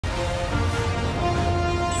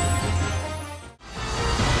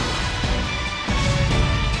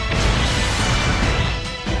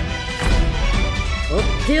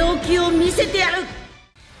おきを見せてやる。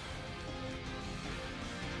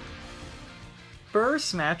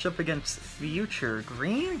 First matchup against Future.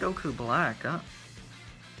 Green, Goku Black.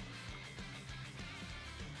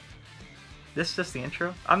 This is just the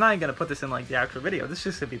intro? I'm not even going to put this in like the actual video. This is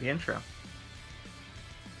just going to be the intro.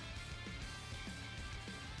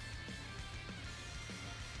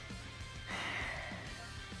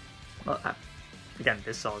 Well, again,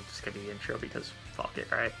 this is all just going to be the intro because fuck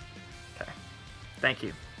it, right? Okay. Thank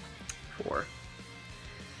you for...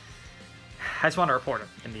 I just want to report it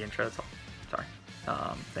in the intro, that's all. Sorry.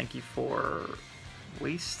 Thank you for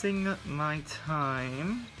wasting my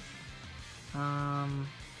time.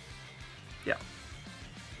 Yeah.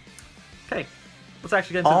 Okay, let's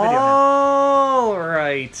actually get into the video now.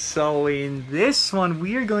 Alright, so in this one,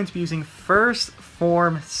 we are going to be using First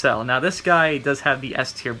Form Cell. Now, this guy does have the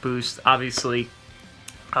S tier boost, obviously,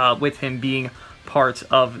 with him being part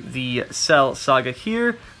of the Cell Saga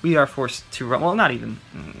here. We are forced to run, well, not even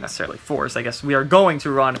necessarily forced, I guess. We are going to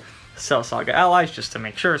run Cell Saga allies just to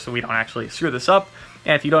make sure so we don't actually screw this up.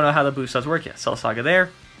 And if you don't know how the boost does work, yeah, Cell Saga there.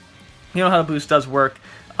 You know how the boost does work.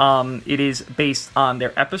 It is based on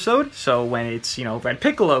their episode. So when it's, you know, Red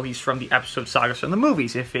Piccolo, he's from the episode Sagas from the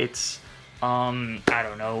movies. If it's, I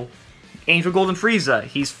don't know, Angel Golden Frieza,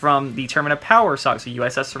 he's from the Tournament of Power Saga, so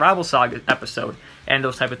USS Survival Saga episode, and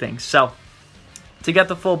those type of things. So to get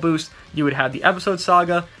the full boost, you would have the episode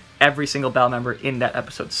Saga, every single battle member in that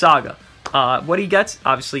episode Saga. What he gets,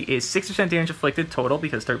 obviously, is 60% damage inflicted total,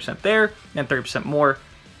 because 30% there, and 30% more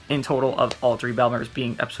in total of all three battle members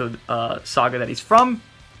being episode Saga that he's from.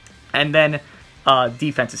 And then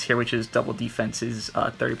defenses here, which is double defenses,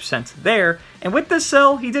 30% there. And with this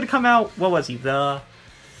cell, he did come out, what was he, the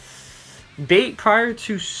date prior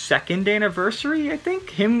to 2nd anniversary, I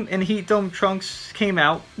think? Him and Heat Dome Trunks came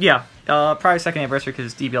out, yeah, prior to 2nd anniversary,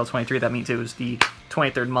 because DBL 23, that means it was the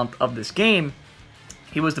 23rd month of this game.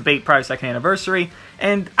 He was the bait prior to 2nd anniversary,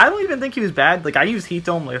 and I don't even think he was bad. Like, I used Heat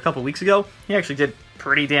Dome like a couple weeks ago. He actually did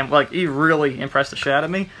pretty damn, like, he really impressed the shit out of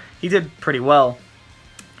me. He did pretty well.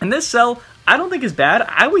 And this cell, I don't think is bad.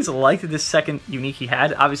 I always liked this second unique he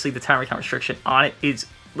had. Obviously, the time recount restriction on it is,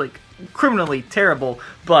 like, criminally terrible,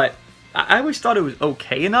 but I always thought it was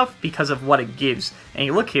okay enough because of what it gives. And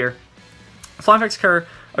you look here, flying effects occur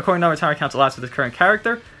according to number of time recounts elapsed with this current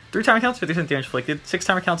character. 3 timer counts, 50% damage inflicted. 6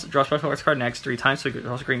 timer counts, draw special arts card next 3 times, so you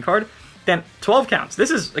draw a green card. Then 12 counts. This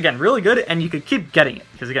is, again, really good, and you could keep getting it,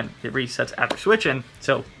 because, again, it resets after switching.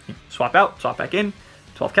 So, swap out, swap back in,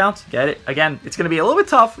 12 counts, get it. Again, it's going to be a little bit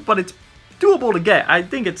tough, but it's doable to get. I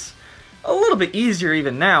think it's a little bit easier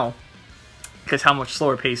even now, because how much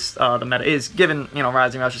slower paced the meta is. Given, you know,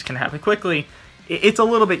 Rising Rushes can happen quickly, it's a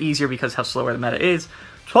little bit easier because how slower the meta is.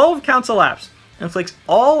 12 counts elapsed. Inflicts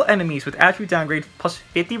all enemies with attribute downgrade plus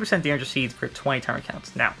 50% damage received for 20 timer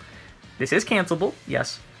counts. Now, this is cancelable,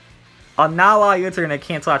 yes. Not a lot of units are going to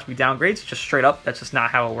cancel attribute downgrades, just straight up. That's just not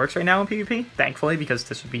how it works right now in PvP, thankfully, because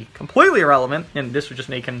this would be completely irrelevant, and this would just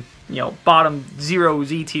make him, you know, bottom 0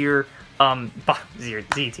 Z tier,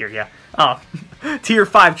 Z tier, yeah, tier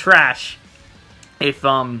 5 trash if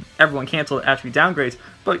everyone canceled attribute downgrades.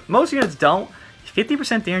 But most units don't.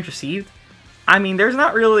 50% damage received. I mean, there's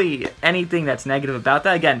not really anything that's negative about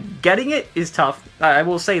that. Again, getting it is tough, I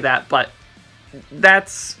will say that, but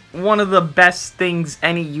that's one of the best things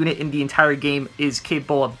any unit in the entire game is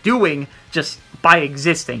capable of doing just by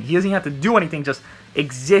existing. He doesn't have to do anything, just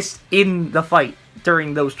exist in the fight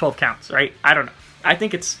during those 12 counts, right? I don't know. I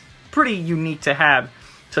think it's pretty unique to have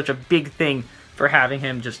such a big thing for having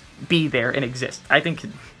him just be there and exist. I think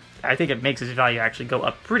it makes his value actually go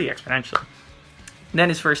up pretty exponentially. Then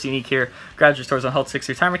his first unique here, gradually restores on health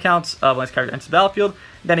 6 timer counts when his character enters the battlefield.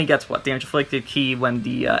 Then he gets, what, damage inflicted key when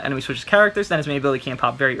the enemy switches characters. Then his main ability can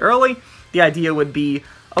pop very early. The idea would be,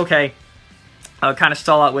 okay, kind of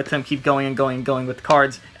stall out with him, keep going and going and going with the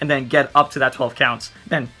cards, and then get up to that 12 counts.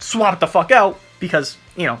 Then swap the fuck out, because,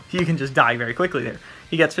 you know, you can just die very quickly there.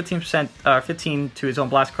 He gets 15%, 15 to his own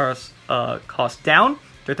blast cost down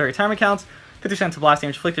for 30 timer counts. 50% to blast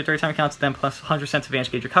damage inflicted, 30 timer counts, then plus 100% to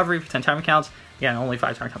advantage gauge recovery for 10 timer counts. Again, only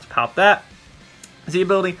 5 timer counts pop that. Z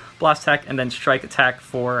ability, blast attack, and then strike attack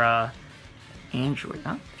for Android.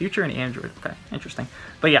 Huh? Future and Android. Okay, interesting.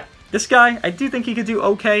 But yeah, this guy, I do think he could do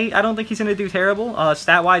okay. I don't think he's going to do terrible.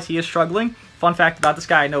 Stat-wise, he is struggling. Fun fact about this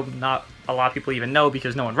guy, I know not a lot of people even know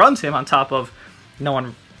because no one runs him, on top of no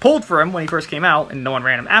one pulled for him when he first came out, and no one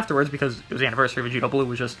ran him afterwards because it was the anniversary of Vegeta Blue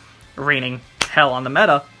was just raining hell on the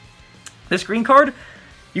meta. This green card,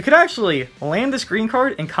 you could actually land this green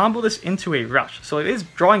card and combo this into a rush. So it is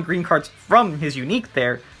drawing green cards from his unique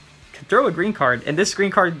there. Could throw a green card, and this green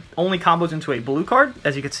card only combos into a blue card,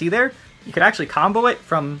 as you can see there. you could actually combo it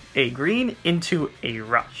from a green into a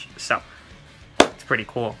rush. So it's pretty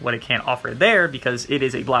cool what it can offer there, because it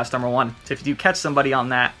is a blast number 1. So if you do catch somebody on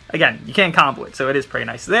that, again, you can't combo it, so it is pretty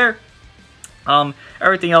nice there.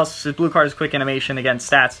 Everything else is blue card's quick animation. Again,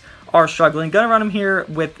 stats are struggling. Gonna run him here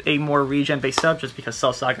with a more regen based setup, just because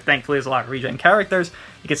Cell Saga thankfully has a lot of regen characters.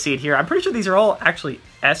 You can see it here. I'm pretty sure these are all actually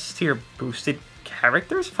S tier boosted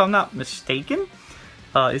characters, if I'm not mistaken.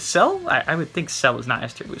 Is Cell? I would think Cell is not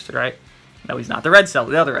S tier boosted, right? No, he's not. The red Cell,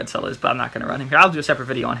 the other red Cell is, but I'm not going to run him here. I'll do a separate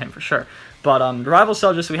video on him for sure. But Revival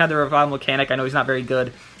Cell, just so we had the revival mechanic. I know he's not very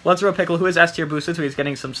good. Let's Row Piccolo, who is S tier boosted, so he's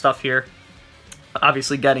getting some stuff here.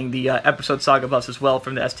 Obviously getting the episode Saga buffs as well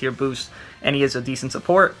from the S tier boost, and he is a decent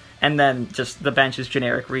support. And then just the bench is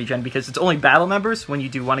generic regen, because it's only battle members when you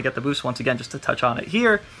do want to get the boost. Once again, just to touch on it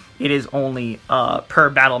here, it is only per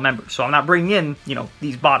battle member. So I'm not bringing in, you know,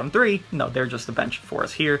 these bottom 3. No, they're just the bench for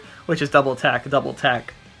us here, which is double attack,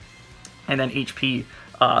 and then HP.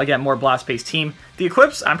 Again, more blast-based team. The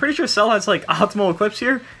equips, I'm pretty sure Cell has like optimal equips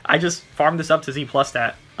here. I just farmed this up to Z+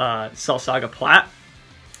 that Cell Saga Plat,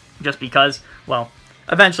 just because, well,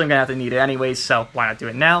 eventually I'm going to have to need it anyways, so why not do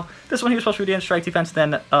it now? This one here is special damage, strike defense,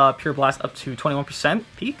 then pure blast up to 21%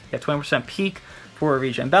 peak. Yeah, 21% peak for a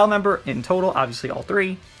regen battle member in total. Obviously all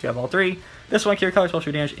 3. Do you have all 3? This one here, color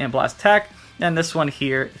special damage and blast attack. And this one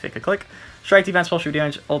here, if it could click, strike defense, special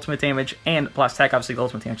damage, ultimate damage, and blast attack. Obviously the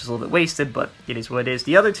ultimate damage is a little bit wasted, but it is what it is.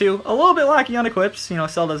 The other 2, a little bit lacking on equips. You know,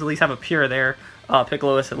 Cell does at least have a pure there.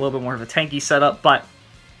 Piccolo is a little bit more of a tanky setup, but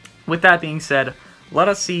with that being said, let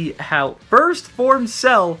us see how First Form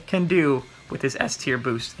Cell can do with his S tier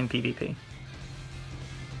boost in PvP.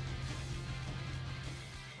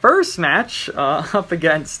 First match up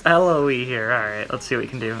against LOE here. Alright, let's see what we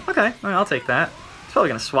can do. Okay, I'll take that. He's probably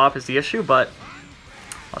going to swap is the issue, but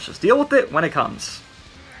let's just deal with it when it comes.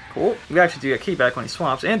 Cool. We actually do get keyback when he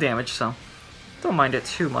swaps, and damage, so don't mind it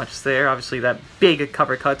too much there. Obviously that big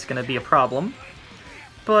cover cut's going to be a problem,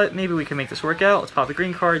 but maybe we can make this work out. Let's pop the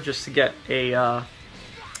green card just to get a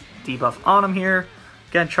debuff on him here.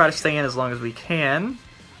 Again, try to stay in as long as we can.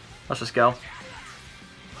 Let's just go.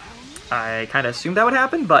 I kind of assumed that would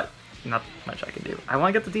happen, but not much I can do. I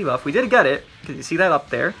want to get the debuff. We did get it, because you see that up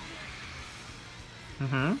there.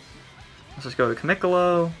 Let's just go to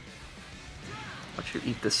Kamikolo. Let you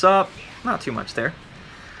eat this up. Not too much there.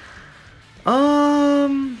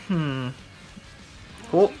 Cool.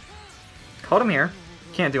 Caught him here.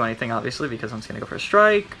 Can't do anything, obviously, because I'm just going to go for a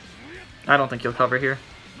strike. I don't think you'll cover here.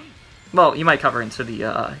 Well, you might cover into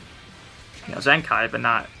the, Zenkai, but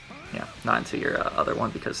not into your other one,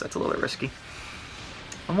 because that's a little bit risky.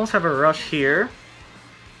 Almost have a rush here.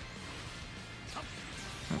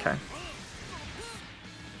 Okay.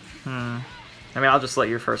 I mean, I'll just let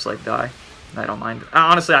your first leg die. I don't mind.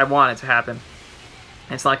 Honestly, I want it to happen.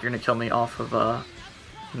 It's not like you're going to kill me off of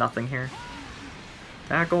nothing here.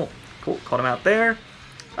 Tackle. Cool. Caught him out there.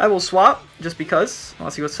 I will swap, just because.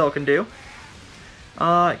 I'll see what Cell can do.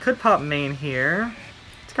 I could pop main here.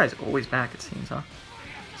 This guy's always back, it seems, huh?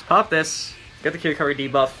 Let's pop this. Get the Key Recovery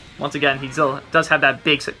debuff. Once again, he still does have that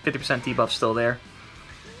big 50% debuff still there.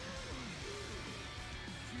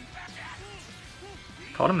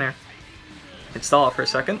 Caught him there. Hit stall out for a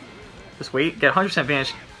second. Just wait. Get 100%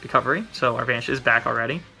 Vanish Recovery. So our Vanish is back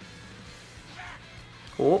already.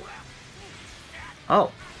 Cool.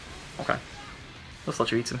 Oh. Okay. Let's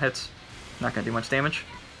let you eat some hits. Not going to do much damage.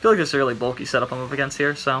 I feel like this is a really bulky setup I'm up against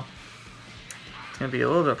here, so it's going to be a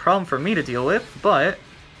little bit of a problem for me to deal with, but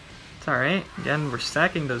it's alright. Again, we're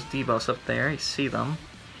stacking those debuffs up there. You see them.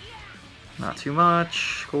 Not too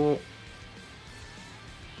much. Cool.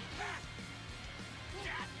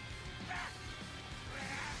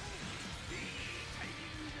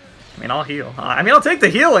 I mean, I'll heal. I mean, I'll take the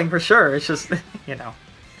healing for sure. It's just, you know.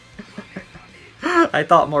 I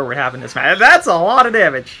thought more would happen this match. That's a lot of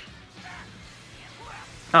damage.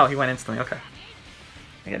 Oh, he went instantly. Okay.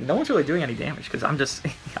 Again, no one's really doing any damage because I'm just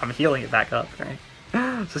I'm healing it back up, right?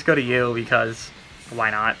 Let's just go to you because why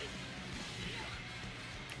not?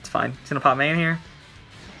 It's fine. He's gonna pop main here.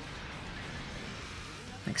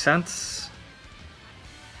 Makes sense.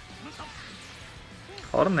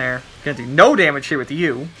 Hold him there. Gonna do no damage here with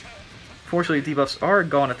you. Fortunately, debuffs are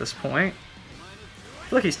gone at this point. I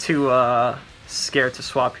feel like he's too scared to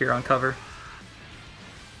swap here on cover.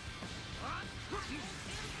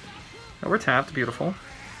 Oh, we're tapped. Beautiful.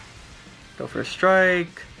 Go for a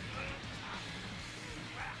strike.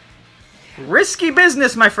 Risky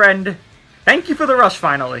business, my friend. Thank you for the rush,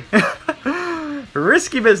 finally.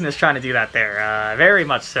 Risky business trying to do that there. Very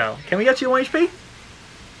much so. Can we get you 1 HP?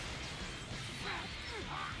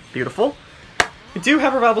 Beautiful. We do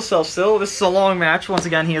have a revival cell still. This is a long match. Once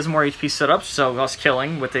again, he has more HP setups, so us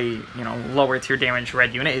killing with a, you know, lower tier damage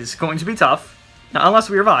red unit is going to be tough. Now, unless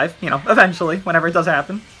we revive, you know, eventually, whenever it does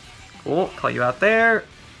happen. Cool, call you out there.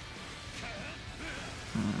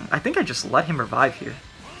 I think I just let him revive here.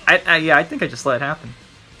 Yeah, I think I just let it happen.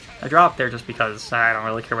 I dropped there just because I don't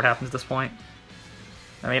really care what happens at this point.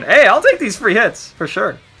 I mean, hey, I'll take these free hits, for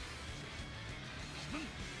sure.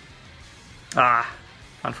 Ah,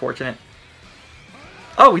 unfortunate.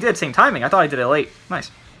 Oh, we did same timing. I thought I did it late.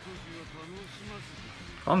 Nice.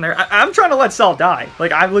 Well, I'm there. I'm trying to let Cell die.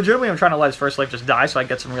 Like, I'm trying to let his first life just die so I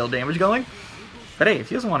get some real damage going. But hey, if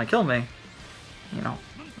he doesn't want to kill me, you know,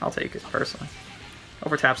 I'll take it personally.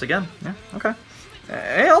 Overtaps again. Yeah, okay.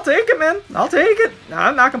 Hey, I'll take it, man. I'll take it.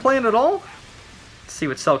 I'm not complaining at all. Let's see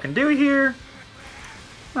what Cell can do here.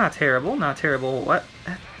 Not terrible. Not terrible.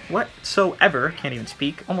 Whatsoever. Can't even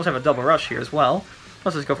speak. Almost have a double rush here as well.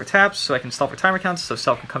 Let's just go for taps so I can stall for timer counts so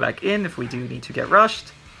Cell can come back in if we do need to get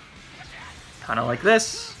rushed. Kind of like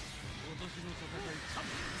this.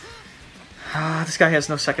 This guy has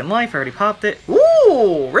no second life. I already popped it.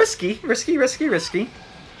 Ooh! Risky. Risky, risky, risky.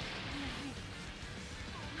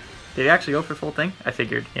 Did he actually go for the full thing? I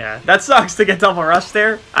figured. Yeah. That sucks to get double rush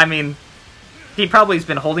there. I mean, he probably has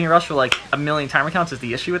been holding a rush for like a million timer counts is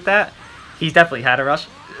the issue with that. He's definitely had a rush.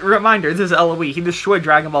 Reminder, this is LOE. He destroyed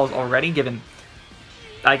Dragon Balls already, given...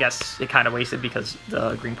 I guess it kind of wasted because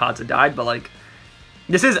the green pods had died, but like...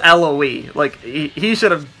 This is LOE. Like, he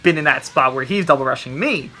should have been in that spot where he's double rushing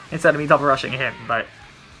me instead of me double rushing him. But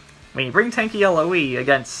when you bring tanky LOE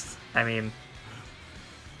against, I mean,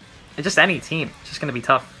 just any team, it's just going to be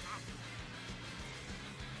tough.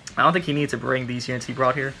 I don't think he needs to bring these units he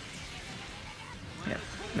brought here. Yeah,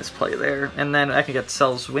 misplay there. And then I can get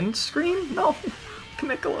Cell's windscreen? No.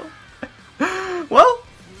 Kamikolo. Well,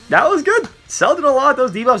 that was good. Cell did a lot.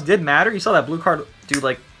 Those debuffs did matter. You saw that blue card do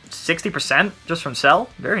like 60% just from Cell.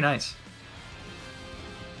 Very nice.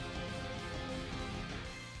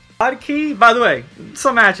 Odd key. By the way,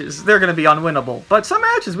 some matches, they're going to be unwinnable. But some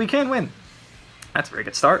matches we can win. That's a very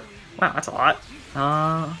good start. Wow, that's a lot.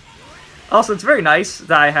 Also, it's very nice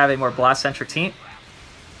that I have a more blast-centric team.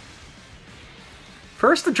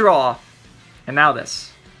 First the draw, and now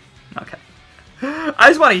this. Okay. I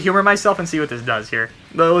just want to humor myself and see what this does here.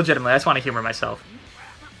 Legitimately, I just want to humor myself.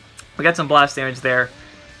 We got some blast damage there.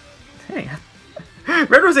 Hey,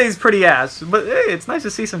 Red Rose is pretty ass, but hey, it's nice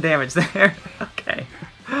to see some damage there. Okay.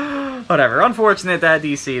 Whatever. Unfortunate that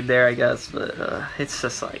DC'd there, I guess, but it's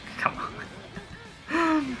just like, come on.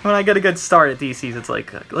 When I get a good start at DCs, it's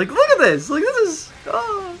like look at this! Like, this is,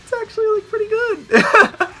 oh, it's actually, like, pretty good.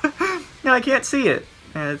 Yeah, I can't see it.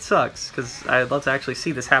 And it sucks, because I'd love to actually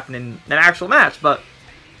see this happen in an actual match, but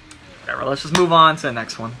whatever, let's just move on to the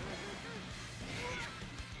next one.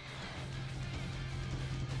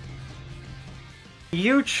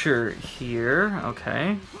 Future here.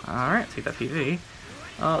 Okay. Alright, take that PV.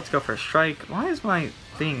 Let's go for a strike. Why is my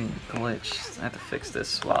thing glitched? I have to fix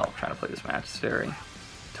this while trying to play this match. It's very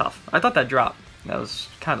tough. I thought that dropped. That was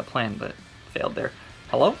kind of the plan, but failed there.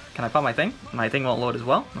 Hello? Can I pop my thing? My thing won't load as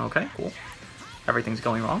well. Okay, cool. Everything's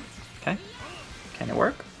going wrong. Okay. Can it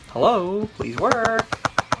work? Hello? Please work.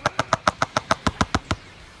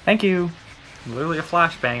 Thank you. Literally a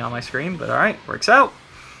flashbang on my screen, but alright. Works out.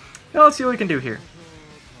 Now let's see what we can do here.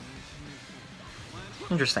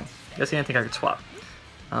 Interesting. Guess he didn't think I could swap.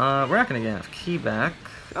 We're not going to get enough key back.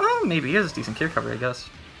 Oh, maybe he has a decent gear cover, I guess.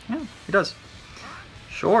 Yeah, he does.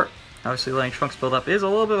 Sure. Obviously, letting Trunks build up is a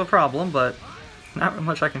little bit of a problem, but not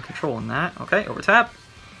much I can control in that. Okay, over tap.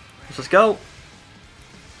 Let's just go.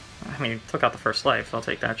 I mean, he took out the first life. I'll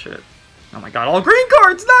take that shit. Oh my god, all green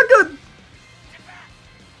cards! Not good!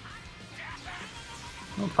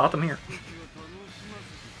 I'll pop them here.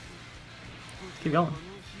 Keep going.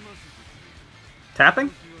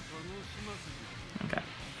 Tapping? Okay.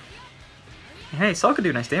 Hey, Saul could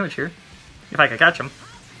do nice damage here. If I could catch him.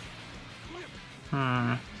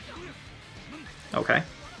 Okay.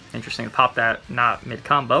 Interesting to pop that not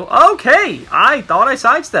mid-combo. Okay! I thought I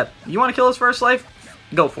sidestepped. You want to kill his first life?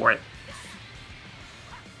 Go for it.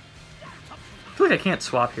 I feel like I can't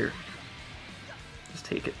swap here. Just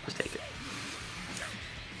take it. Just take it.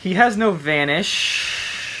 He has no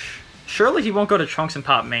Vanish. Surely he won't go to Trunks and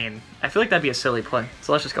pop main. I feel like that'd be a silly play.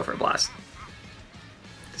 So let's just go for a blast.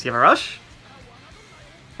 Does he have a rush?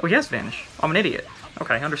 Oh, he has Vanish. Oh, I'm an idiot.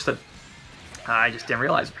 Okay, understood. I just didn't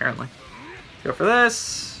realize, apparently. Go for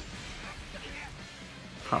this.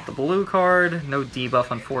 Pop the blue card. No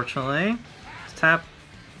debuff, unfortunately. Let's tap.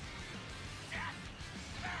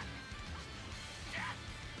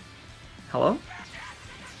 Hello?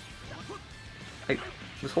 I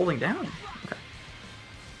was holding down. Okay.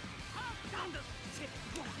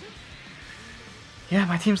 Yeah,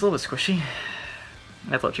 my team's a little bit squishy.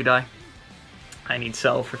 I'd let you die. I need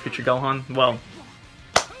Cell for future Gohan. Well,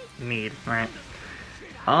 need, right?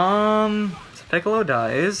 So Piccolo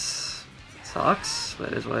dies. Sucks,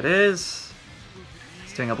 but it is what it is.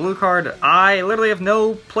 He's doing a blue card. I literally have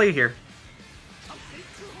no play here.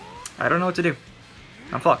 I don't know what to do.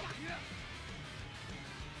 I'm fucked.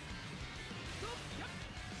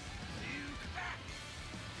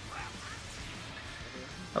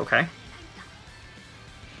 Okay.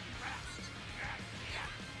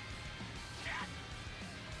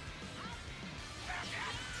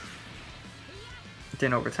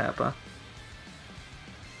 Didn't overtap, huh?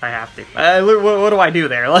 I have to. What do I do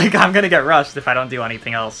there? Like, I'm gonna get rushed if I don't do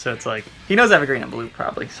anything else. So it's like, he knows I have a green and blue,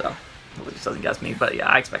 probably, so he just doesn't guess me. But yeah,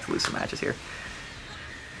 I expect to lose some matches here.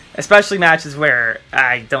 Especially matches where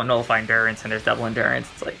I don't nullify endurance and there's double endurance.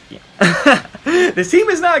 It's like, yeah. This team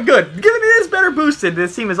is not good. Given it is better boosted,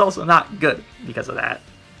 this team is also not good because of that.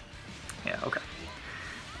 Yeah, okay.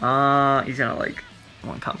 He's gonna, like,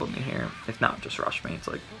 one combo me here. If not, just rush me. It's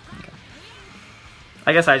like, okay.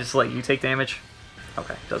 I guess I just let you take damage.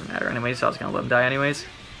 Okay, doesn't matter anyways, so I was gonna let him die anyways.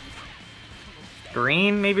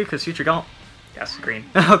 Green, maybe, because future Gohan. Yes, green.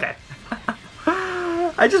 Okay.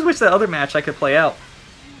 I just wish that other match I could play out.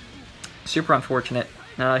 Super unfortunate.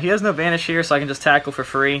 He has no Vanish here, so I can just tackle for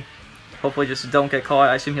free. Hopefully just don't get caught.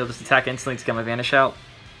 I assume he'll just attack instantly to get my Vanish out.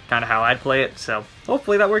 Kind of how I'd play it, so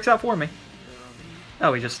hopefully that works out for me.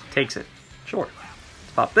 Oh, he just takes it. Sure.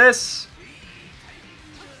 Let's pop this.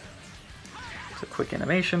 It's a quick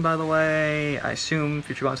animation, by the way. I assume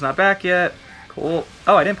Future Gohan's not back yet. Cool.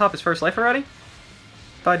 Oh, I didn't pop his first life already?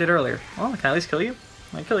 Thought I did earlier. Well, can I at least kill you?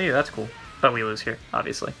 I can kill you, that's cool. But we lose here,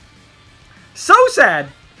 obviously. So sad!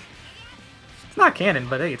 It's not canon,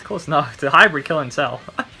 but hey, it's close enough to hybrid kill and Cell.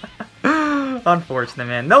 Unfortunate,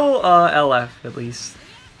 man. No LF, at least.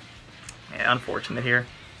 Yeah, unfortunate here.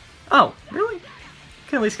 Oh, really?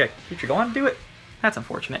 Can at least get Future Gohan to do it? That's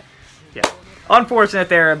unfortunate. Yeah. Unfortunate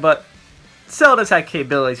there, but Cell does have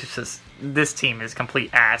capabilities. It's just this team is complete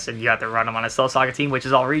ass, and you have to run them on a Cell Saga team, which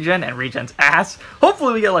is all regen, and regen's ass.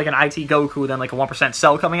 Hopefully we get like an IT Goku, then like a 1%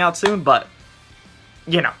 Cell coming out soon, but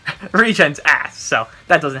you know, regen's ass, so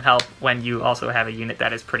that doesn't help when you also have a unit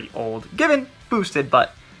that is pretty old. Given boosted,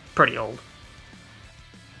 but pretty old.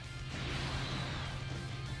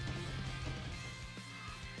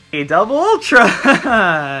 A double ultra!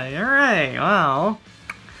 Alright, wow.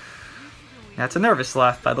 That's a nervous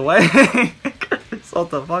laugh, by the way. So what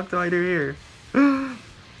the fuck do I do here?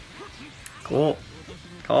 Cool.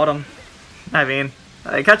 Caught him. I mean,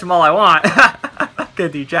 I catch him all I want.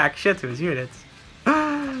 Could do jack shit to his units.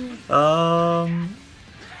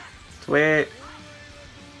 Wait.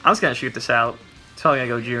 I'm just gonna shoot this out. It's probably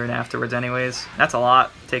gonna go Jiren afterwards anyways. That's a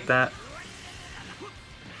lot. Take that.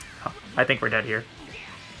 Oh, I think we're dead here.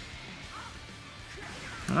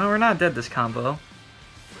 No, we're not dead this combo.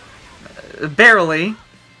 Barely.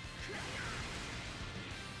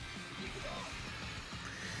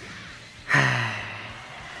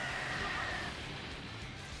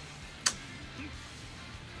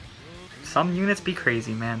 Some units be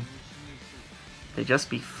crazy, man. They just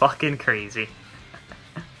be fucking crazy.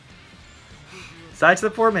 Side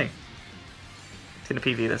step for me. He's gonna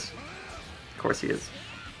PV this. Of course he is.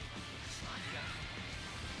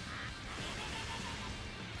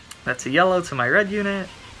 That's a yellow to my red unit.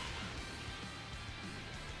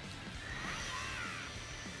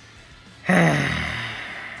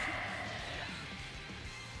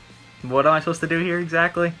 What am I supposed to do here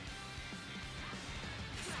exactly?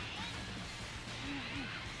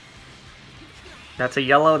 That's a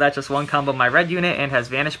yellow, that just one combo my red unit and has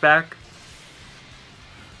Vanish back.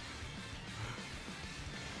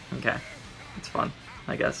 Okay. It's fun,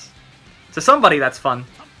 I guess. To somebody that's fun.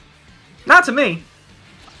 Not to me,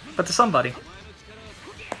 but to somebody.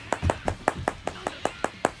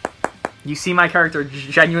 You see my character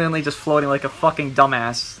genuinely just floating like a fucking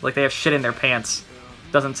dumbass. Like they have shit in their pants.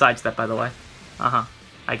 Doesn't sidestep, by the way. Uh-huh.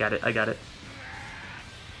 I got it, I got it.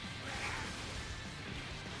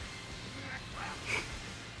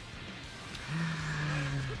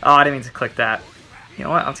 Oh, I didn't mean to click that. You know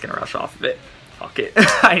what? I'm just gonna rush off of it. Fuck it.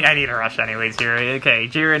 I need to rush anyways here. Okay,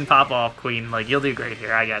 Jiren, pop off, Queen. Like, you'll do great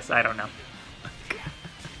here, I guess. I don't know.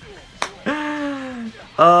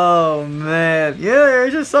 Oh, man. Yeah,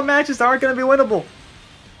 there's just some matches that aren't gonna be winnable.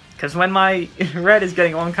 Because when my red is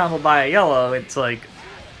getting one combo by a yellow, it's like...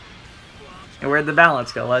 Where'd the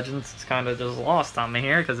balance go, Legends? It's kind of just lost on me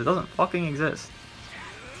here, because it doesn't fucking exist.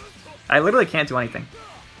 I literally can't do anything.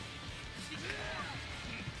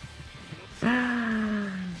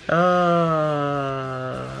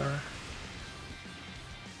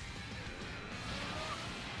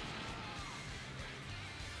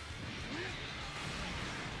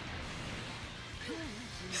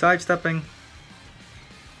 Sidestepping.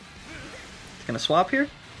 He's gonna swap here.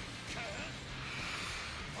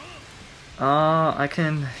 I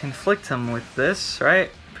can inflict him with this, right?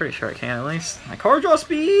 Pretty sure I can at least. My card draw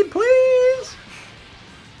speed, please!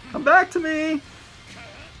 Come back to me!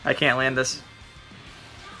 I can't land this.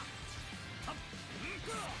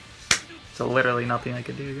 So literally nothing I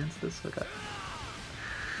could do against this. Okay.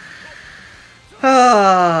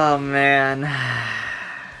 Oh, man.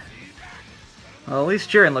 Well, at least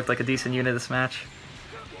Jiren looked like a decent unit this match.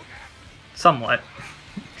 Somewhat.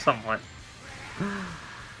 Somewhat.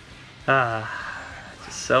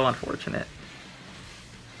 Just so unfortunate.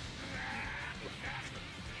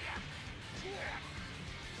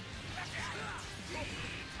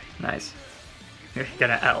 Nice. You're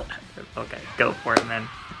gonna L. Okay, go for it, man.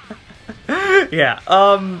 Yeah,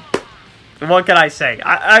 what can I say?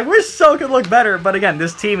 I wish Cell could look better, but again,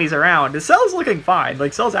 this team he's around, Cell's looking fine.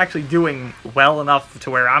 Like, Cell's actually doing well enough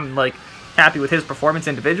to where I'm, like, happy with his performance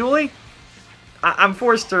individually. I'm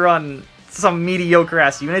forced to run some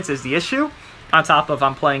mediocre-ass units is the issue, on top of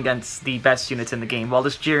I'm playing against the best units in the game. While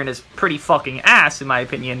this Jiren is pretty fucking ass, in my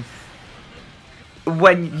opinion,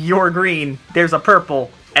 when you're green, there's a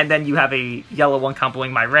purple, and then you have a yellow one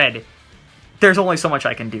comboing my red, there's only so much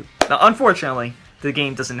I can do. Now, unfortunately, the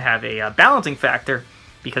game doesn't have a balancing factor,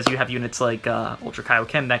 because you have units like Ultra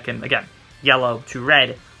Kaioken that can, again, yellow to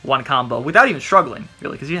red, one combo, without even struggling,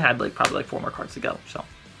 really, because you had like probably like 4 more cards to go, so.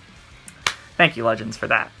 Thank you, Legends, for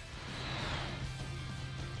that.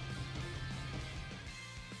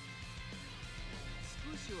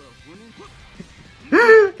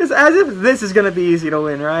 Because as if this is going to be easy to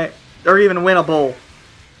win, right? Or even winnable.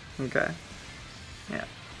 Okay. Yeah.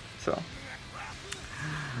 So.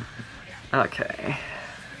 Okay.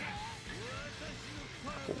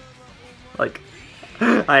 Like,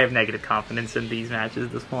 I have negative confidence in these matches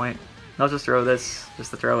at this point. I'll just throw this,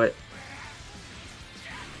 just to throw it.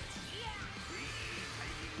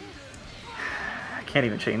 I can't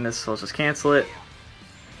even chain this, so I'll just cancel it.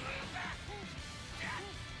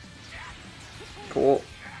 Cool.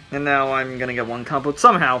 And now I'm gonna get one combo.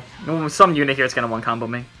 Somehow, some unit here is gonna one combo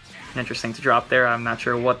me. Interesting to drop there. I'm not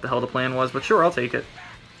sure what the hell the plan was, but sure, I'll take it.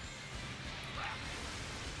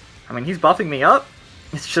 I mean, he's buffing me up.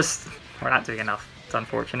 It's just, we're not doing enough. It's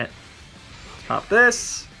unfortunate. Pop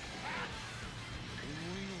this.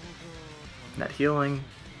 Net healing.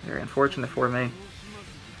 Very unfortunate for me.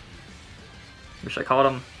 Wish I caught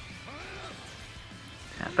him.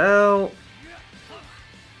 Tap out.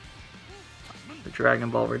 The Dragon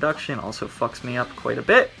Ball reduction also fucks me up quite a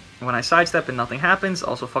bit. And when I sidestep and nothing happens,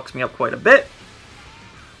 also fucks me up quite a bit.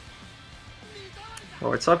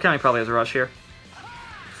 Forward sub count, he probably has a rush here.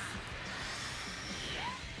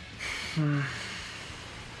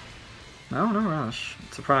 No, no rush.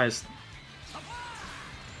 Surprised.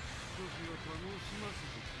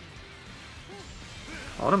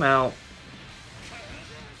 Called him out.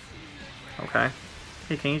 Okay.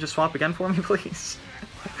 Hey, can you just swap again for me, please?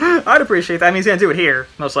 I'd appreciate that. I mean, he's gonna do it here,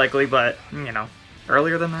 most likely, but, you know,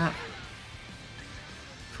 earlier than that.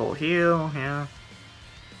 Full heal, yeah.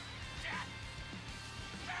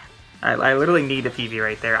 I literally need a PV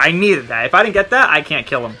right there. I needed that. If I didn't get that, I can't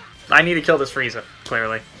kill him. I need to kill this Frieza,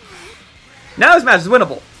 clearly. Now this match is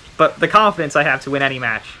winnable, but the confidence I have to win any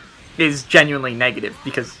match is genuinely negative,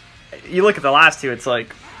 because you look at the last two, it's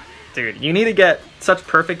like, dude, you need to get such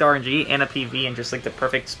perfect RNG and a PV in just like the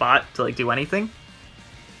perfect spot to like do anything.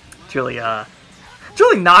 It's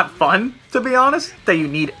really not fun, to be honest, that you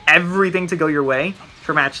need everything to go your way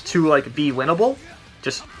for match to like be winnable,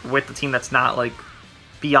 just with the team that's not like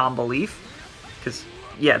beyond belief. Because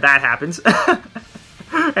yeah, that happens.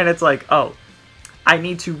 And it's like, oh, I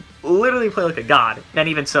need to literally play like a god, and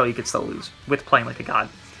even so, you could still lose with playing like a god.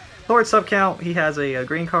 Lord sub count, he has a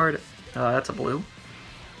green card. That's a blue.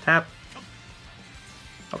 Tap.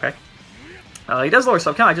 Okay. He does lower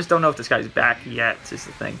sub count. I just don't know if this guy's back yet, is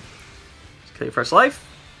the thing. Just kill your first life.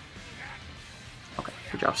 Okay,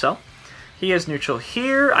 good job, Cell. He is neutral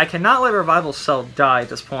here. I cannot let Revival Cell die at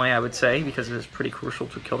this point, I would say, because it is pretty crucial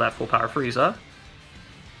to kill that full power Frieza.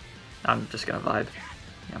 I'm just gonna vibe.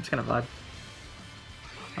 Yeah, I'm just gonna vibe.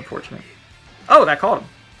 Unfortunate. Oh, that caught him.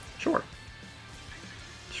 Sure.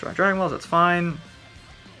 Destroy Dragon Balls, that's fine.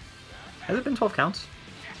 Has it been 12 counts?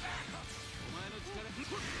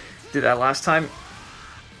 Did that last time.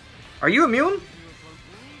 Are you immune?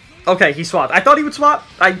 Okay, he swapped. I thought he would swap.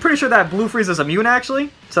 I'm pretty sure that Blue Frieza's immune,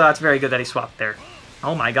 actually. So that's very good that he swapped there.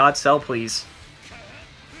 Oh my god, Cell, please.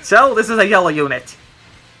 Cell, this is a yellow unit.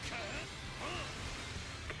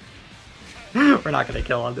 We're not going to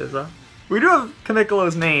kill on this, huh? We do have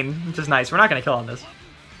Kamikolo's main, which is nice. We're not going to kill on this.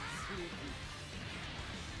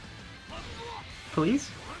 Please?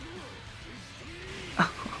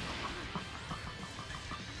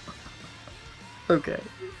 Okay.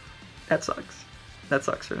 That sucks. That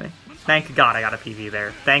sucks for me. Thank God I got a PV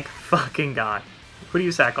there. Thank fucking God. Who do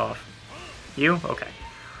you sack off? You? Okay.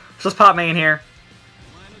 So let's pop main here.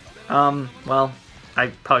 Well, I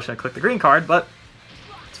probably shouldn't click the green card, but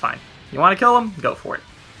it's fine. You want to kill him? Go for it.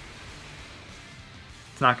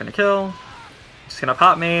 It's not going to kill. Just going to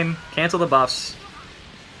pop main, cancel the buffs.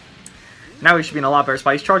 Now we should be in a lot better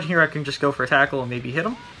spot. He's charging here. I can just go for a tackle and maybe hit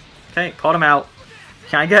him. Okay, called him out.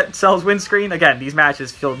 Can I get Cell's windscreen? Again, these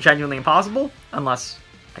matches feel genuinely impossible unless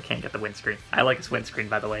I can't get the windscreen. I like his windscreen,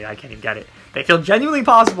 by the way. I can't even get it. They feel genuinely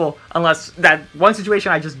impossible unless that one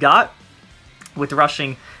situation I just got with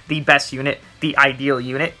rushing the best unit, the ideal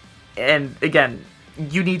unit. And again,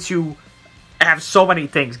 you need to have so many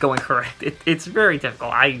things going correct. It's very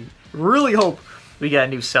difficult. I really hope we get a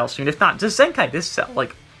new Cell soon. If not, just Zenkai this Cell.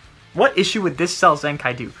 Like, what issue would this Cell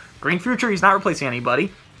Zenkai do? Green Future, he's not replacing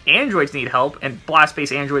anybody. Androids need help, and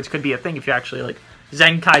blast-based androids could be a thing if you actually, like,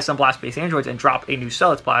 Zenkai some blast-based androids and drop a new Cell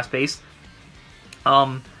that's blast-based.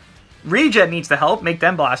 Regen needs the help, make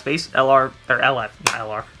them blast-based. LR, or LF,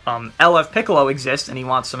 not LR. LF Piccolo exists, and he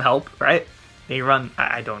wants some help, right? They run,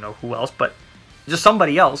 I don't know who else, but just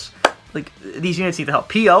somebody else. Like, these units need the help.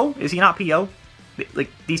 PO, is he not PO? Like,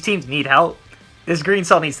 these teams need help. This green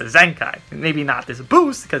Cell needs the Zenkai. Maybe not this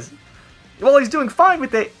boost, because, well, he's doing fine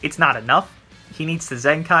with it. It's not enough. He needs the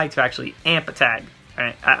Zenkai to actually amp a tag.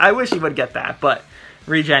 Right? I wish he would get that, but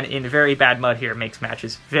Regen in very bad mud here makes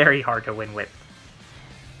matches very hard to win with.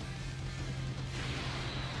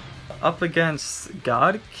 Up against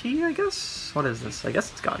God Key, I guess? What is this? I guess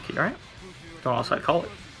it's God Key, right? Don't know what else I'd call it.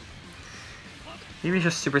 Maybe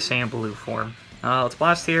just Super Saiyan Blue form. Let's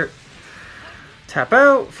blast here. Tap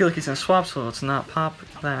out. Feel like he's gonna swap, so let's not pop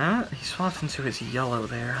that. He swapped into his yellow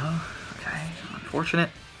there, huh? Okay, unfortunate.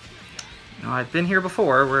 You know, I've been here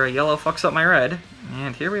before where a yellow fucks up my red,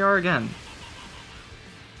 and here we are again.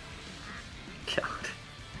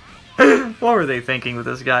 God. What were they thinking with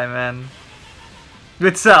this guy, man?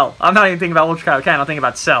 With Cell. I'm not even thinking about Ultra Kaioken, I'm thinking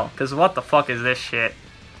about Cell, because what the fuck is this shit?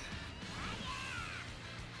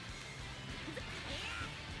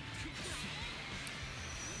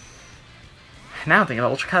 Now I'm thinking about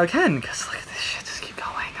Ultra Kaioken, because look at this shit, just keep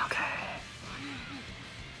going, okay.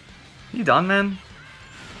 You done, man?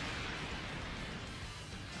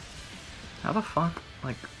 How the fuck?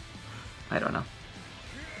 Like, I don't know.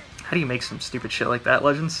 How do you make some stupid shit like that,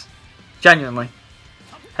 Legends? Genuinely.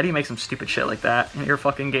 How do you make some stupid shit like that in your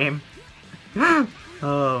fucking game?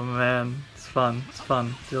 Oh man, it's fun. It's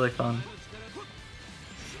fun. It's really fun.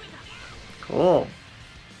 Cool.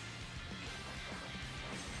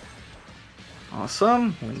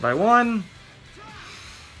 Awesome. Win by 1.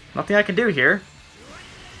 Nothing I can do here.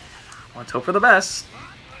 Let's hope for the best.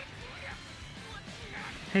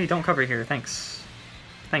 Hey, don't cover here. Thanks.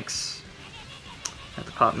 Thanks. Have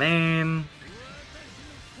to pop main.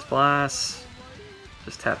 Let's blast.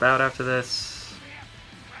 Just tap out after this.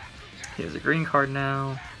 He has a green card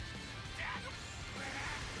now.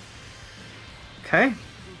 Okay.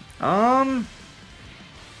 No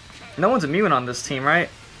one's immune on this team, right?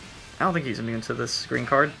 I don't think he's immune to this green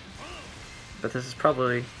card. But this is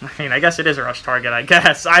probably... I mean, I guess it is a rush target, I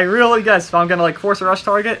guess. I really guess if I'm gonna, like, force a rush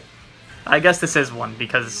target, I guess this is one,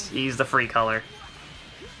 because he's the free color.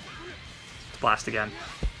 Let's blast again.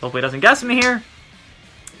 Hopefully he doesn't guess me here.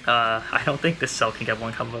 I don't think this Cell can get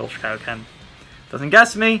one combo with Ultra Kaioken. Doesn't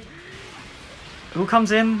guess me. Who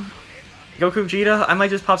comes in? Goku Vegeta? I might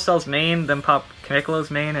just pop Cell's main, then pop Kamikolo's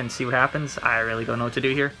main and see what happens. I really don't know what to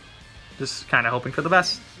do here. Just kind of hoping for the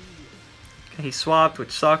best. Okay, he swapped,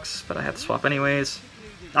 which sucks, but I have to swap anyways.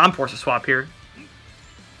 I'm forced to swap here.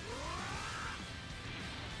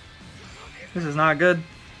 This is not good.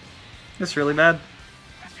 This is really bad.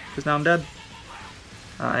 Because now I'm dead.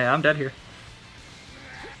 Yeah, I'm dead here.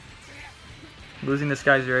 Losing this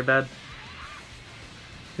guy is very bad.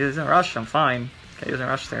 He doesn't rush, I'm fine. Okay, he doesn't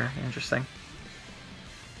rush there. Interesting.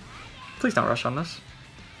 Please don't rush on this.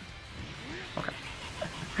 Okay.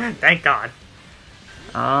 Thank God.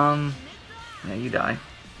 Yeah, you die.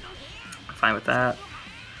 I'm fine with that.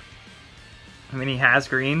 I mean, he has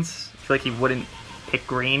greens. I feel like he wouldn't pick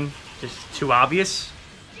green. Just too obvious.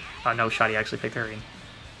 Oh, no shot, he actually picked green.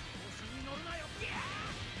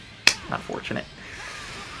 Not fortunate.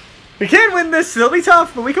 We can't win this. It'll be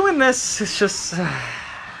tough, but we can win this. It's just...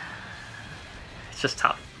 it's just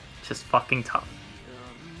tough. It's just fucking tough.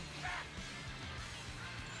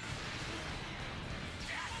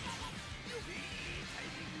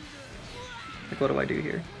 Like, what do I do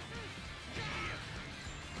here?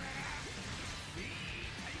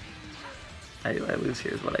 I lose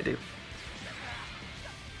here is what I do.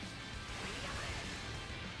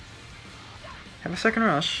 Have a second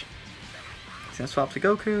rush. He's gonna swap to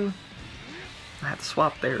Goku. I have to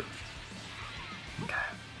swap there. Okay.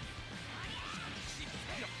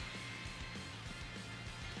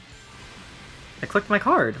 I clicked my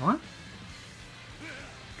card. What?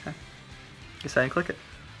 Okay. Guess I didn't click it.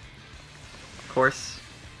 Of course.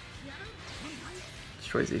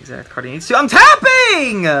 Destroys the exact card he needs to. I'm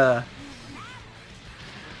tapping!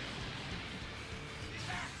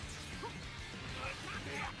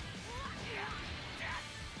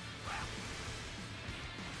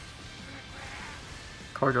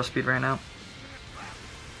 Card draw speed ran out.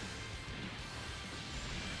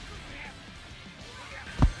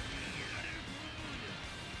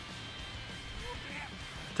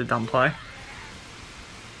 It's a dumb play.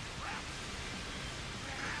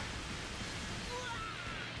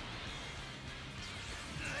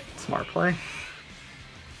 Smart play.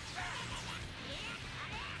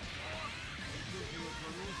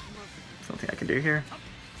 Something I can do here.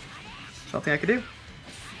 Something I can do.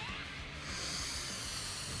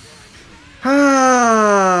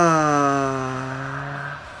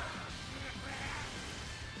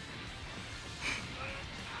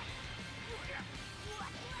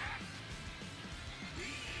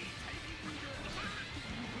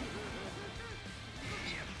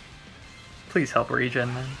 Please help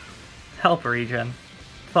regen, man. Help regen.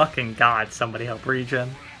 Fucking god, somebody help regen.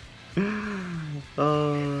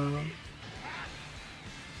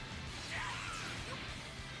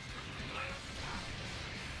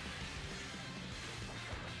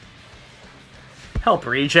 Help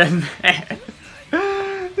regen, man.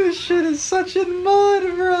 This shit is such a mud,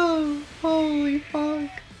 bro. Holy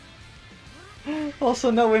fuck.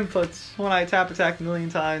 Also, no inputs when I tap attack a million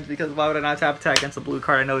times, because why would I not tap attack against the blue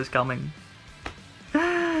card I know is coming?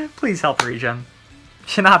 Please help regen.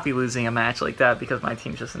 Should not be losing a match like that because my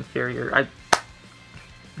team's just inferior.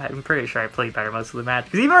 I'm pretty sure I played better most of the match.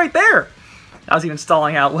 Because even right there, I was even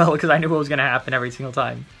stalling out well because I knew what was going to happen every single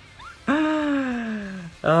time.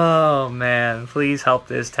 Oh man, please help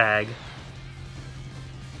this tag.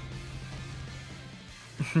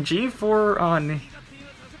 G4 on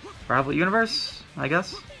Rival Universe, I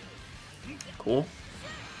guess. Cool.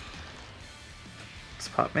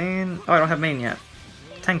 Spot main. Oh, I don't have main yet.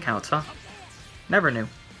 10 counts, huh? Never knew.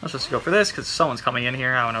 Let's just go for this because someone's coming in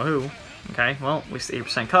here. I don't know who. Okay, well, waste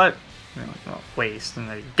 8% cut. Well, waste.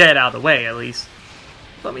 And get out of the way at least.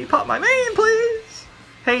 Let me pop my main, please.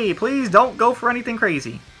 Hey, please don't go for anything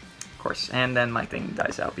crazy. Of course. And then my thing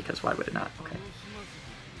dies out because why would it not? Okay.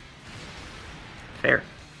 Fair.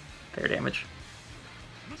 Fair damage.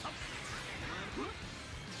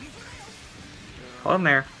 Hold him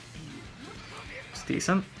there. It's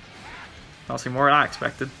decent. Honestly, more than I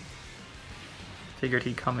expected. Figured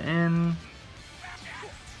he'd come in.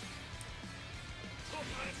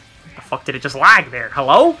 The fuck did it just lag there?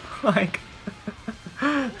 Hello? Like,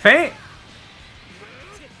 faint.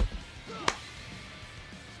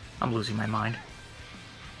 I'm losing my mind.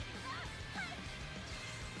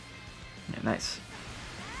 Yeah, nice.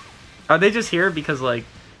 Are they just here because, like,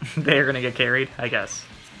 they're gonna get carried? I guess.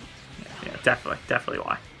 Yeah, definitely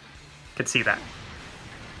why. Could see that.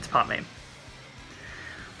 It's pop main.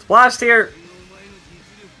 Let's blast here.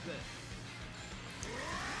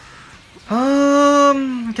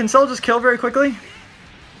 Can Cell just kill very quickly?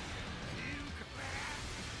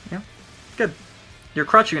 Yeah, good. Your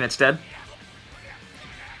crutch unit's dead.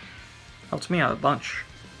 Helps me out a bunch.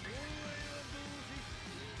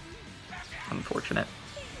 Unfortunate.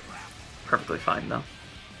 Perfectly fine though.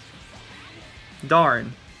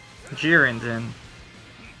 Darn. Jiren's in.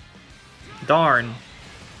 Darn.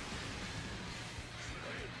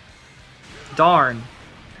 Darn.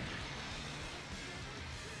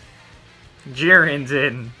 Jiren's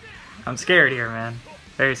in. I'm scared here, man.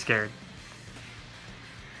 Very scared.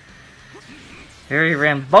 Very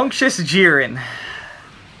rambunctious Jiren.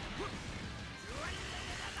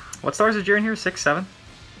 What stars is Jiren here? 6, 7?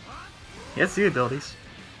 He has the abilities.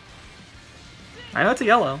 I know it's a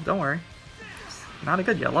yellow, don't worry. It's not a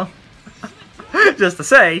good yellow. Just to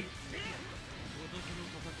say.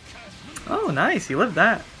 Oh, nice. He lived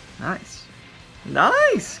that. Nice.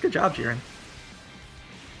 Nice! Good job, Jiren.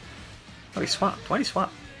 Oh, he swapped. Why did he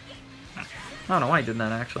swap? I don't know why he did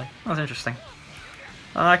that, actually. That was interesting.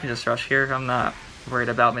 I can just rush here. I'm not worried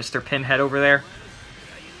about Mr. Pinhead over there.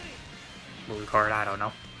 Blue card, I don't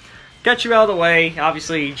know. Get you out of the way.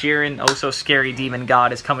 Obviously, Jiren, oh so scary demon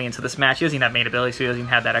god, is coming into this match. He doesn't even have main ability, so he doesn't even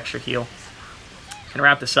have that extra heal. Gonna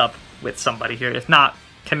wrap this up with somebody here. If not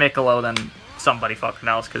Kamikolo, then somebody fucking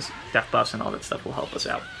else, because death buffs and all that stuff will help us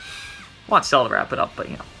out. I want Cell to wrap it up, but,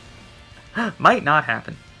 you know. Might not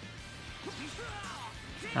happen.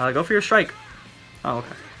 Go for your strike. Oh,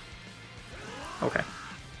 okay. Okay.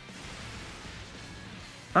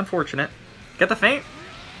 Unfortunate. Get the feint.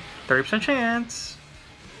 30% chance.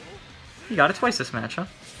 You got it twice this match, huh?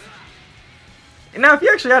 Now, if you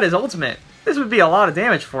actually had his ultimate, this would be a lot of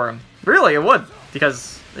damage for him. Really, it would.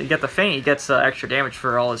 Because you get the feint, he gets extra damage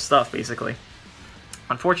for all his stuff, basically.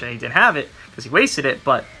 Unfortunately, he didn't have it, because he wasted it,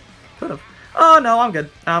 but could have. Oh, no, I'm good.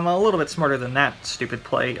 I'm a little bit smarter than that stupid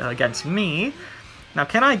play against me. Now,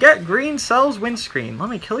 can I get green Cell's windscreen? Let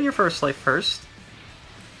me kill your first life first.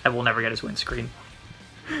 I will never get his windscreen.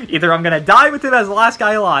 Either I'm going to die with him as the last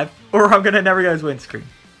guy alive, or I'm going to never get his windscreen.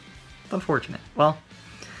 It's unfortunate. Well,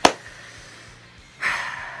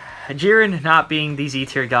 Jiren not being the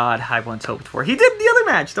Z-tier god I once hoped for. He did the other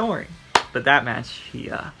match, don't worry. But that match, he,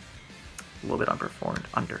 a little bit underperformed.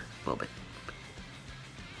 A little bit.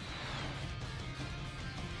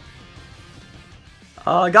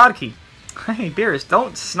 God Key. Hey, Beerus,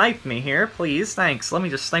 don't snipe me here, please. Thanks. Let me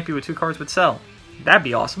just snipe you with 2 cards with Cell. That'd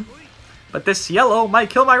be awesome. But this yellow might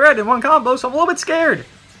kill my red in one combo, so I'm a little bit scared.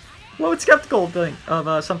 A little bit skeptical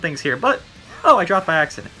of some things here, but... Oh, I dropped by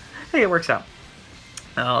accident. Hey, it works out.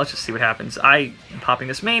 Let's just see what happens. I am popping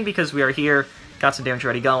this main because we are here. Got some damage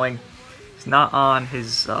already going. He's not on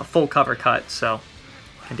his full cover cut, so...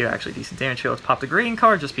 Can do actually decent damage here. Let's pop the green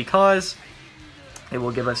card just because. It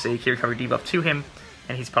will give us a key recovery debuff to him.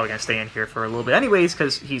 And he's probably going to stay in here for a little bit anyways,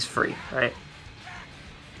 because he's free, right?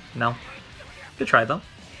 No. Good try, though.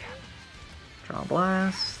 Draw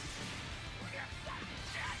Blast.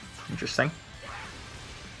 Interesting.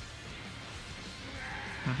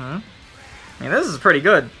 I mean, this is pretty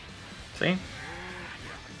good. See?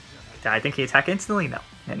 I think he attack instantly? No.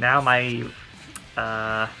 And now my...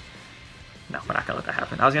 No, we're not going to let that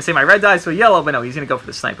happen. I was going to say my red dies to a yellow, but no, he's going to go for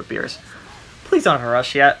the sniper Beerus. Please don't have a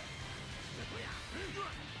rush yet.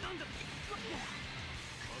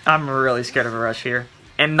 I'm really scared of a rush here.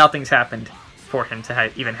 And nothing's happened for him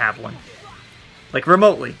to even have one. Like,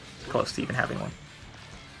 remotely close to even having one.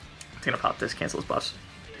 He's going to pop this, cancel his buffs.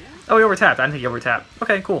 Oh, he overtapped. I didn't think he overtapped.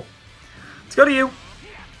 Okay, cool. Let's go to you.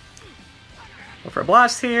 Go for a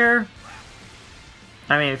blast here.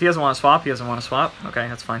 I mean, if he doesn't want to swap, he doesn't want to swap. Okay,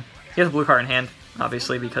 that's fine. He has a blue card in hand,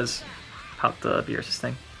 obviously, because popped the Beerus'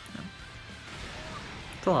 thing.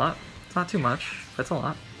 It's a lot. It's not too much, but it's a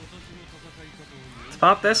lot. Let's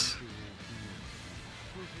pop this.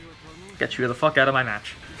 Get you the fuck out of my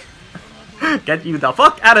match. Get you the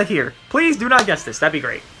fuck out of here. Please do not guess this. That'd be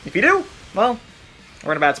great. If you do, well,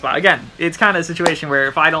 we're in a bad spot. Again, it's kind of a situation where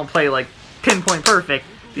if I don't play, like, pinpoint perfect,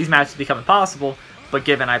 these matches become impossible. But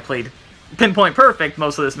given I played pinpoint perfect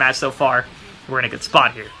most of this match so far, we're in a good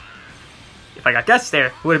spot here. If I got guessed there,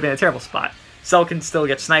 it would have been a terrible spot. Cell can still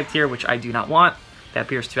get sniped here, which I do not want. That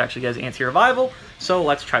appears to actually get his anti-revival, so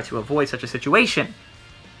let's try to avoid such a situation.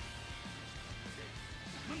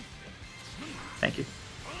 Thank you.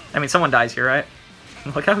 I mean, someone dies here, right?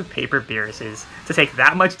 Look how paper Beerus is to take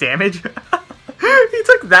that much damage. He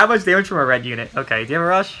took that much damage from a red unit. Okay, do you have a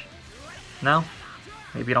rush? No?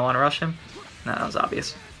 Maybe you don't want to rush him? No, that was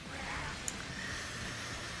obvious.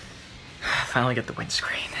 Finally get the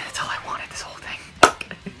windscreen. That's all I wanted, this whole thing.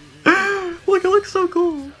 Okay. Look, it looks so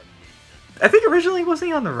cool. I think originally wasn't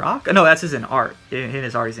he on the rock? No, that's his in art. In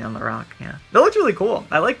his art, he's on the rock. Yeah, that looks really cool.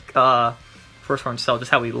 I like First Form Cell, just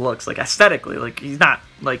how he looks, like aesthetically. Like he's not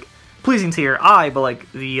like pleasing to your eye, but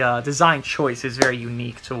like the design choice is very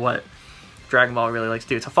unique to what Dragon Ball really likes to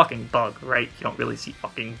do. It's a fucking bug, right? You don't really see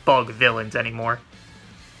fucking bug villains anymore.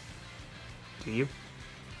 Do you?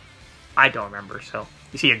 I don't remember. So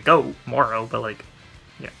you see a goat, Moro, but like,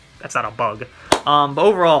 yeah, that's not a bug. But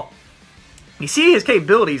overall, you see his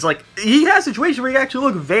capabilities, like, he has a situation where he actually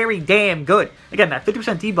look very damn good. Again, that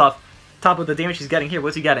 50% debuff, top of the damage he's getting here,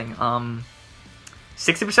 what's he getting? 60%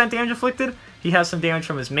 damage inflicted? He has some damage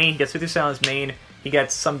from his main, he gets 50% on his main, he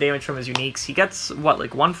gets some damage from his uniques, he gets, what,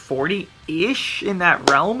 like 140-ish in that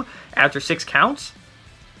realm after 6 counts?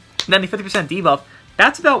 And then the 50% debuff,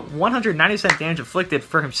 that's about 190% damage inflicted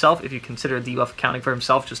for himself, if you consider a debuff accounting for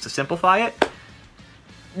himself, just to simplify it.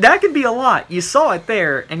 That could be a lot. You saw it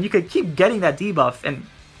there, and you could keep getting that debuff, and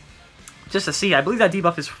just to see, I believe that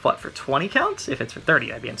debuff is, what, for 20 counts? If it's for 30,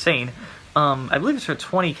 that'd be insane. I believe it's for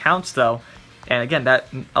 20 counts, though, and again, that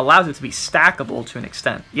allows it to be stackable to an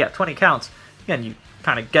extent. Yeah, 20 counts. Again, you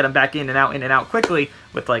kind of get him back in and out quickly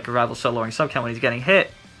with, like, Revival Cell lowering subcount when he's getting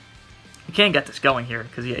hit. You can get this going here,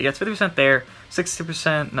 because he gets 50% there,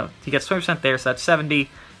 60%, no, he gets 20% there, so that's 70,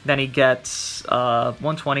 then he gets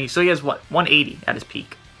 120, so he has, what, 180 at his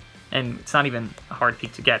peak. And it's not even a hard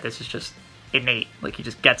peak to get. This is just innate. Like, he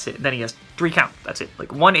just gets it. Then he has 3 count. That's it.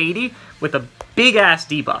 Like, 180 with a big-ass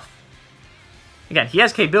debuff. Again, he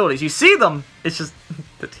has capabilities. You see them. It's just,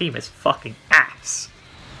 the team is fucking ass.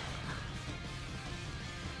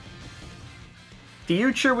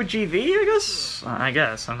 Future with GV, I guess? I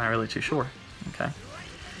guess. I'm not really too sure. Okay.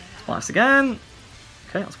 Let's blast again.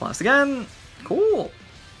 Okay, let's blast again. Cool.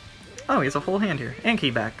 Oh, he has a full hand here. And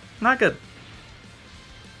key back. Not good.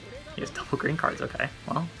 He has double green cards. Okay.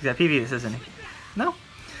 Well, he's got PV this, isn't he? No.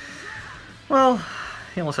 Well,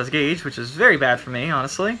 he almost has gauge, which is very bad for me,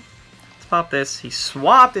 honestly. Let's pop this. He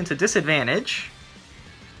swapped into disadvantage.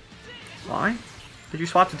 Why? Did you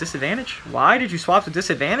swap to disadvantage? Why did you swap to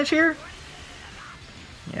disadvantage here?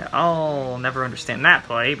 Yeah, I'll never understand that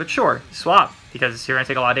play, but sure, swap, because you're going to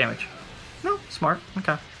take a lot of damage. No, smart,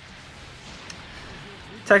 okay.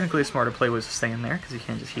 Technically, a smarter play was to stay in there, because you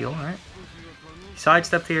can't just heal, right? He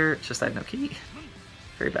sidestepped here, it's just I have no key.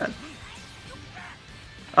 Very bad.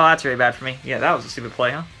 Oh, that's very bad for me. Yeah, that was a stupid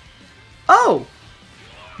play, huh? Oh!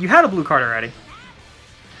 You had a blue card already.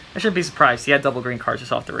 I shouldn't be surprised, he had double green cards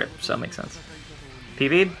just off the rip, so that makes sense.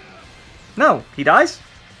 PV'd? No, he dies?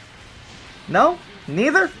 No?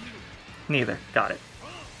 Neither? Neither. Got it.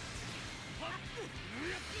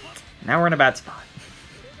 Now we're in a bad spot.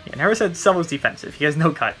 Yeah, never said Cell was defensive. He has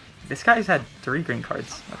no cut. This guy's had 3 green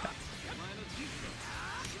cards. Okay.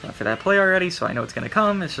 Got for that play already, so I know it's going to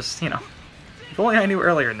come. It's just, you know, if only I knew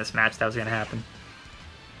earlier in this match that was going to happen.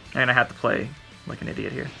 And I had to play like an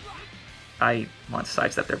idiot here. I want to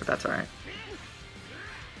sidestep there, but that's alright.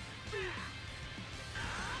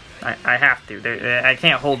 I have to. I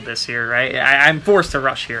can't hold this here, right? I'm forced to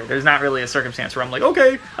rush here. There's not really a circumstance where I'm like,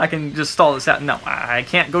 okay, I can just stall this out. No, I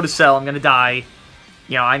can't go to Cell. I'm going to die.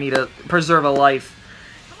 You know, I need to preserve a life.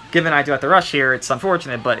 Given I do have to rush here, it's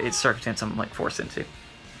unfortunate, but it's circumstance I'm, like, forced into.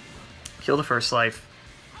 Kill the first life.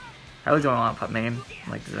 I really don't want to put main.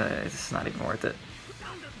 Like, it's not even worth it.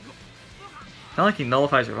 Not like he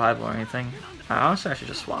nullifies revival or anything. Honestly, I should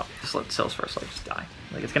just swap. Just let Cell's first life just die.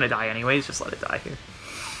 Like, it's going to die anyways. Just let it die here.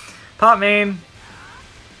 Pop main.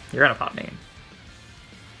 You're gonna pop main.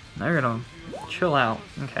 Now you're gonna chill out.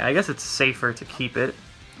 Okay, I guess it's safer to keep it.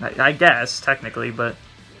 I guess, technically, but...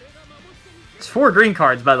 It's 4 green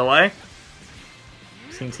cards, by the way.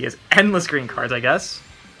 Seems he has endless green cards, I guess.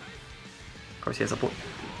 Of course he has a blue...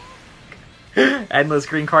 endless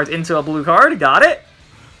green cards into a blue card. Got it!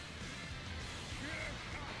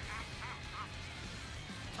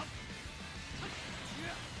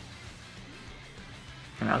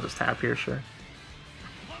 And I'll just tap here, sure.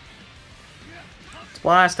 Let's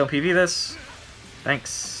blast, don't PV this.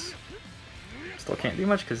 Thanks. Still can't do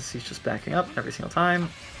much because he's just backing up every single time.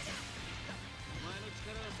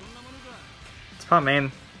 Let's pop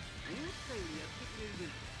main.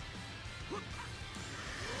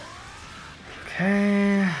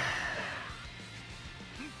 Okay.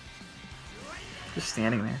 Just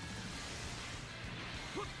standing there.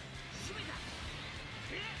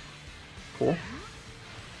 Cool.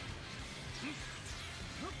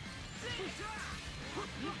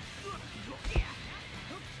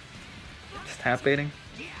 Tap baiting.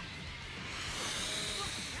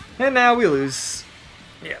 And now we lose.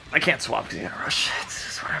 Yeah, I can't swap because he's gonna rush. It's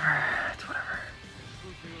just whatever. It's whatever.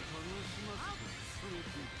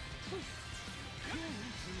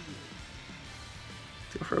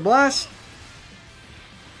 Let's go for a blast.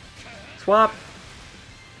 Swap.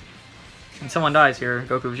 And someone dies here.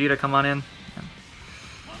 Goku Vegeta, come on in.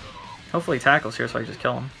 Hopefully he tackles here so I can just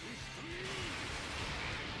kill him.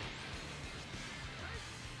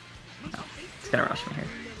 Gonna rush from here.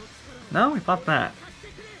 No, we popped that.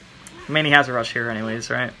 I mean, he has a rush here anyways,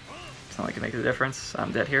 right? It's not like it makes a difference.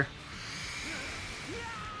 I'm dead here.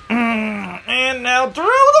 And now throw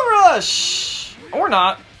the rush! Or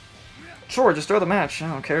not. Sure, just throw the match. I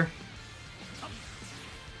don't care.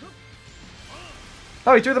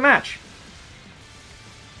 Oh, he threw the match.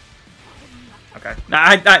 Okay.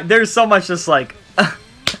 There's so much just like...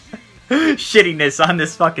 shittiness on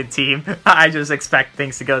this fucking team. I just expect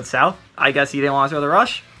things to go south. I guess he didn't want to throw the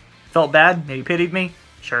rush. Felt bad. Maybe pitied me.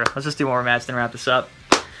 Sure, let's just do one more match then wrap this up.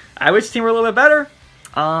 I wish the team were a little bit better.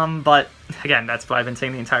 But, again, that's what I've been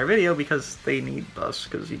saying the entire video because they need buffs.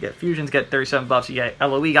 Because you get Fusions, get 37 buffs. You get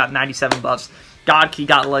LOE got 97 buffs. Godkey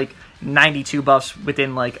got, like, 92 buffs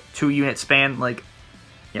within, like, 2-unit span. Like,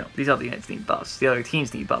 you know, these other units need buffs. The other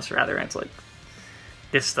teams need buffs, rather. And it's like,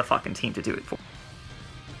 this is the fucking team to do it for.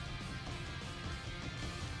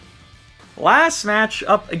 Last match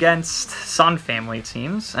up against Sun Family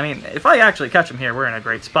teams. I mean, if I actually catch him here, we're in a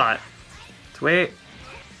great spot. Let's wait.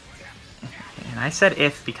 And I said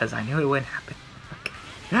if because I knew it wouldn't happen.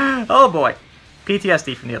 Okay. Oh boy.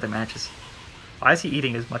 PTSD from the other matches. Why is he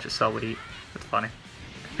eating as much as Cell would eat? That's funny.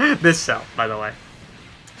 This Cell, by the way.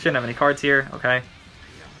 Shouldn't have any cards here. Okay.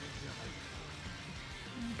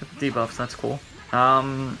 Get the debuffs. That's cool.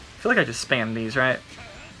 I feel like I just spammed these, right?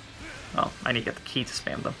 Oh, I need to get the key to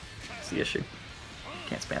spam them. That's the issue.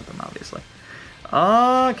 Can't spam them, obviously.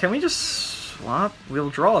 Can we just swap? We'll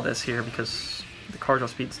draw this here because the card draw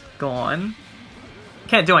speed's gone.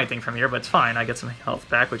 Can't do anything from here, but it's fine. I get some health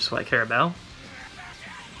back, which is what I care about.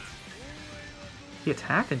 He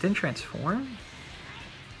attacked and didn't transform?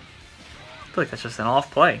 I feel like that's just an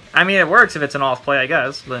off play. I mean, it works if it's an off play, I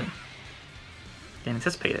guess, but didn't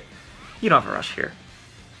anticipate it. You don't have a rush here.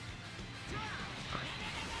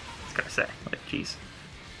 I was gonna say, like, jeez.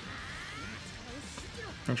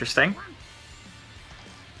 Interesting.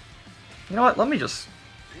 You know what? Let me just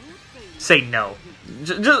say no.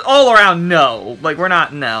 Just all around no. Like, we're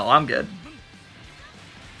not no. I'm good.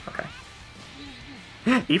 Okay.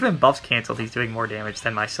 Even buffs canceled, he's doing more damage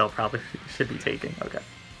than myself probably should be taking. Okay.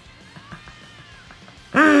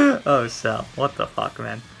 Oh, Cell. What the fuck,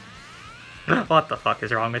 man? What the fuck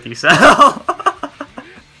is wrong with you, Cell?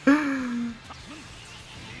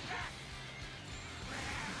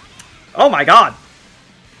 Oh my god!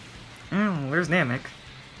 Where's Namek?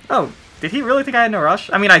 Oh, did he really think I had no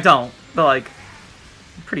rush? I mean, I don't, but like,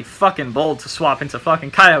 pretty fucking bold to swap into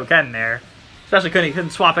fucking Kaioken there. Especially he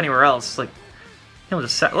couldn't swap anywhere else. Like, he'll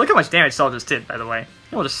just look how much damage Cell just did, by the way.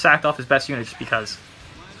 He'll just sacked off his best unit just because.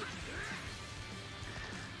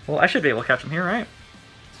 Well, I should be able to catch him here, right?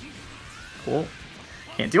 Cool.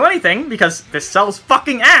 Can't do anything because this Cell's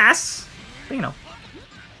fucking ass. But, you know.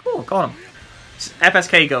 Cool, got him.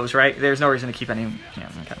 FSK goes, right? There's no reason to keep any... Yeah,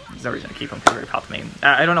 okay. There's no reason to keep him. Very pop main.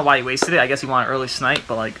 I don't know why he wasted it. I guess he wanted early snipe,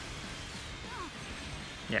 but like...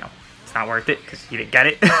 You know, it's not worth it because he didn't get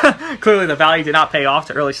it. Clearly the value did not pay off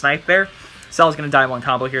to early snipe there. Cell's going to die one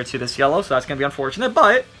combo here to this yellow, so that's going to be unfortunate,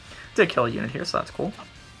 but... Did kill a unit here, so that's cool.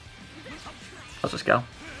 Let's just go.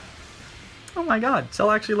 Oh my god, Cell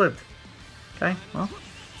actually lived. Okay, well...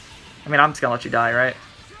 I mean, I'm just going to let you die, right?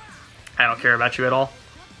 I don't care about you at all.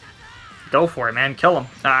 Go for it, man. Kill him.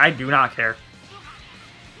 I do not care.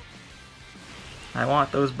 I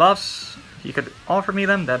want those buffs. If you could offer me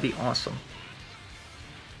them, that'd be awesome.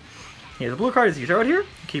 Yeah, the blue card is you throw it here?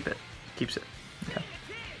 Keep it. Keeps it. Okay.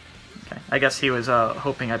 Okay. I guess he was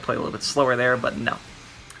hoping I'd play a little bit slower there, but no.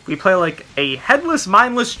 We play like a headless,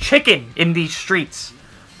 mindless chicken in these streets.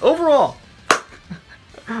 Overall,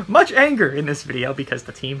 much anger in this video because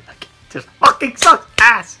the team just fucking sucks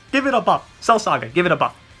ass. Give it a buff. Cell Saga, give it a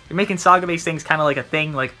buff. You're making saga-based things kind of like a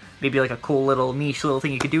thing, like maybe like a cool little niche little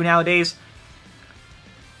thing you could do nowadays.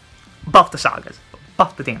 Buff the sagas.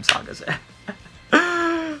 Buff the damn sagas.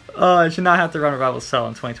 I should not have to run Revival Cell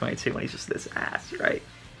in 2022 when he's just this ass, right?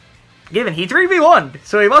 Given he 3v1'd,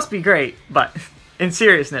 so he must be great, but in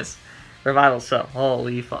seriousness, Revival Cell,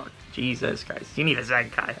 holy fuck. Jesus Christ. You need a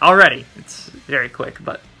Zenkai. Already. It's very quick,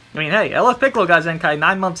 but I mean, hey, LF Piccolo got Zenkai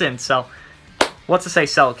 9 months in, so what's to say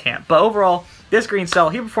Cell can't? But overall, this green Cell,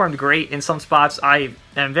 he performed great in some spots. I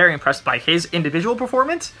am very impressed by his individual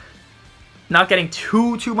performance. Not getting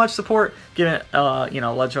too much support, given, you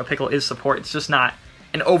know, Legend of Piccolo is support. It's just not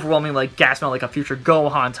an overwhelming, like, gas metal, like a future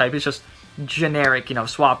Gohan type. It's just generic, you know,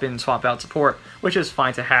 swap in, swap out support, which is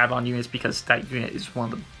fine to have on units because that unit is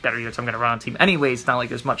one of the better units I'm going to run on team anyways. It's not like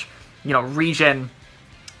there's much, you know, regen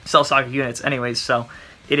Cell Saga units anyways, so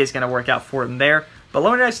it is going to work out for them there. But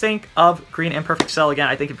let me know what you guys think of Green Imperfect Cell. Again,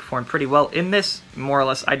 I think it performed pretty well in this, more or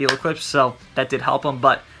less ideal eclipse, so that did help him.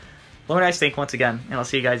 But let me know what you guys think once again, and I'll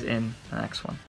see you guys in the next one.